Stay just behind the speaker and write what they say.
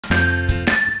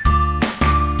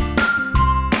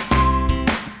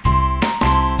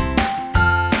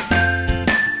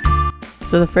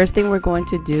So the first thing we're going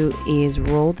to do is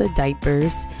roll the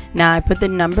diapers. Now I put the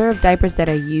number of diapers that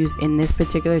I used in this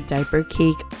particular diaper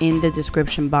cake in the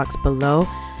description box below.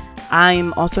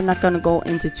 I'm also not going to go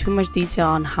into too much detail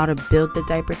on how to build the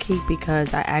diaper cake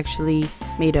because I actually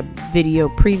made a video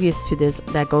previous to this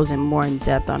that goes in more in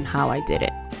depth on how I did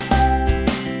it.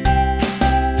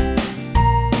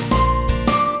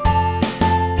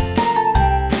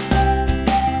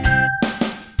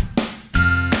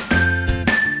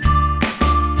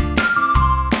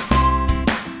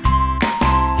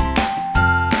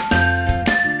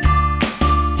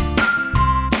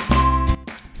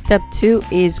 Step 2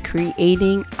 is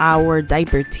creating our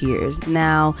diaper tiers.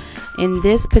 Now in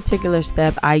this particular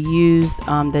step I used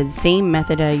the same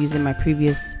method I used in my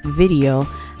previous video.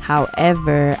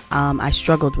 However, I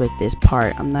struggled with this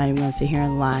part. I'm not even gonna sit here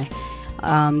and lie.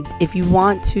 If you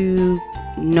want to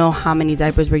know how many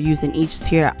diapers were used in each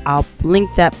tier, I'll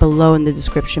link that below in the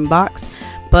description box.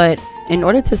 But in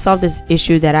order to solve this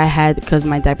issue that I had because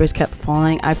my diapers kept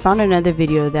falling, I found another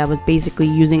video that was basically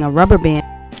using a rubber band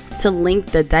to link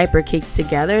the diaper cakes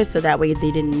together so that way they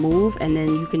didn't move, and then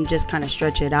you can just kind of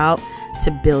stretch it out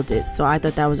to build it. So I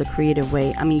thought that was a creative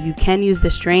way. I mean, you can use the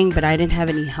string, but I didn't have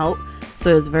any help, so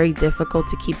it was very difficult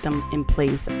to keep them in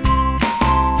place.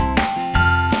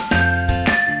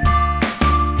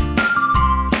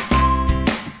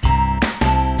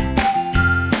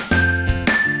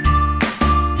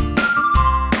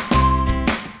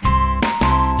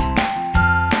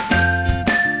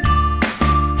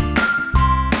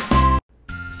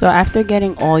 So after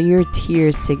getting all your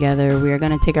tiers together, we are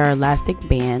going to take our elastic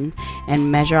band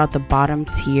and measure out the bottom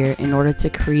tier in order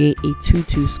to create a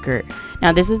tutu skirt.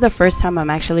 Now this is the first time I'm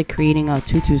actually creating a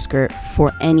tutu skirt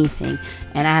for anything,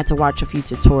 and I had to watch a few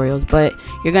tutorials. But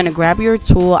you're going to grab your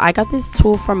tool. I got this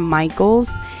tool from Michael's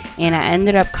and I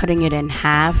ended up cutting it in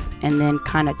half and then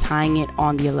kind of tying it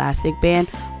on the elastic band.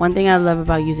 One thing I love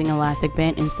about using elastic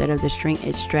band instead of the string,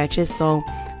 it stretches. So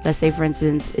let's say for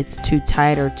instance it's too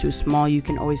tight or too small, you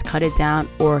can always cut it down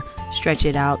or stretch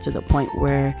it out to the point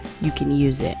where you can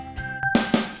use it.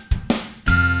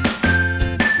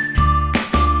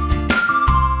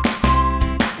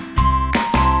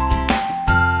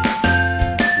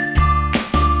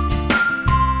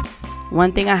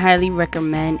 One thing I highly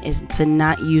recommend is to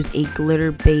not use a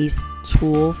glitter based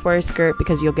tool for a skirt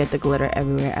because you'll get the glitter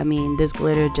everywhere. I mean, this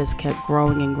glitter just kept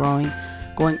growing and growing,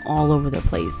 going all over the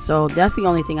place. So that's the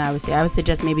only thing I would say. I would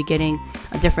suggest maybe getting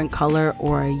a different color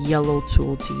or a yellow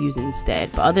tool to use instead.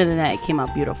 But other than that, it came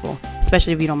out beautiful,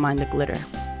 especially if you don't mind the glitter.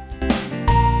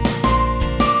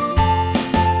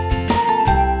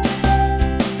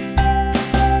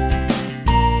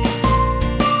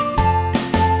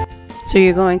 So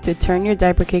you're going to turn your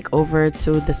diaper cake over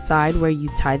to the side where you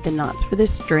tied the knots for the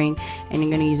string, and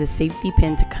you're going to use a safety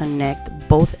pin to connect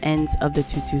both ends of the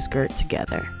tutu skirt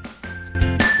together.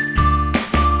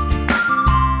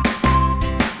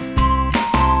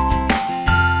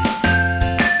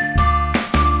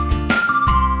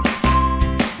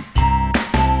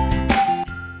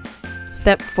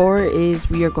 Step 4 is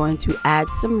we are going to add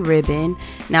some ribbon.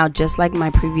 Now just like my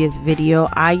previous video,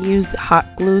 I used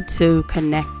hot glue to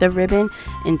connect the ribbon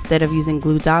instead of using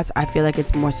glue dots. I feel like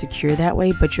it's more secure that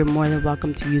way, but you're more than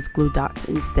welcome to use glue dots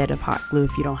instead of hot glue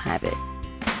if you don't have it.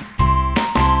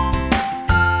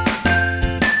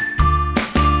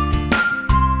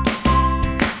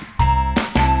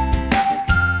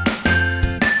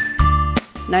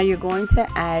 Now you're going to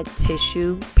add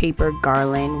tissue paper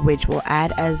garland, which will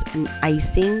add as an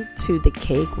icing to the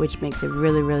cake, which makes it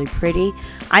really pretty.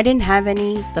 I didn't have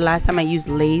any the last time I used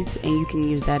lace, and you can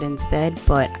use that instead,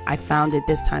 but I found it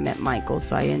this time at Michael's,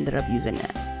 so I ended up using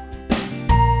it.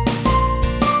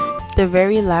 The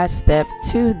very last step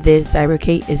to this diaper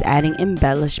cake is adding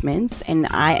embellishments, and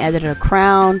I added a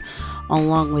crown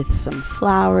along with some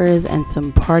flowers and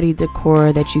some party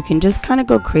decor that you can just kind of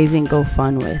go crazy and go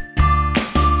fun with.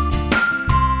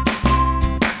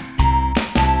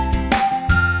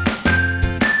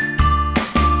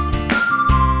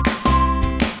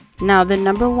 Now the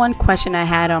number one question I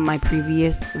had on my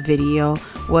previous video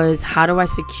was, how do I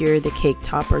secure the cake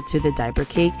topper to the diaper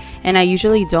cake? And I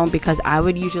usually don't, because I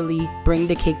would usually bring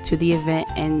the cake to the event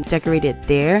and decorate it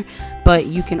there, but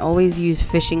you can always use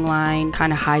fishing line,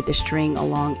 kind of hide the string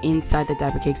along inside the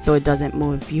diaper cake so it doesn't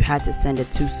move if you had to send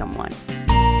it to someone.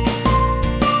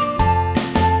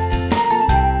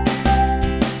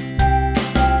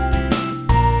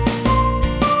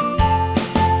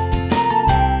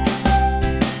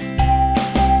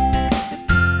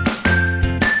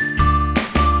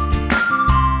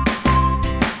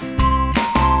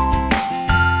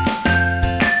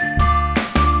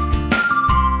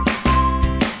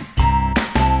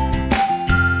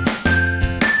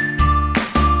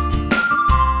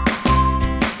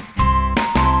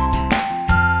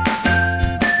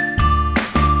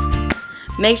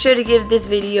 Make sure to give this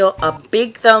video a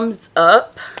big thumbs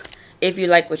up if you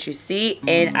like what you see,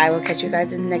 and I will catch you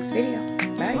guys in the next video.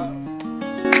 Bye.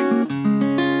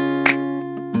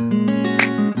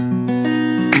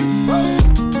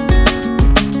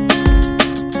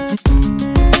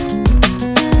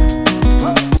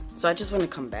 So I just want to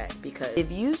come back because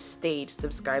if you stayed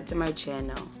subscribed to my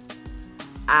channel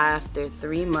after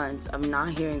 3 months of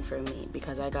not hearing from me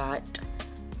because I got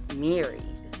married,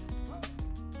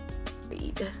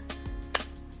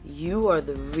 you are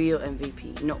the real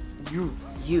MVP. No,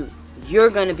 you're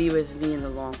gonna be with me in the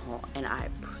long haul, and I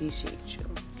appreciate you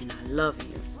and I love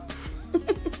you.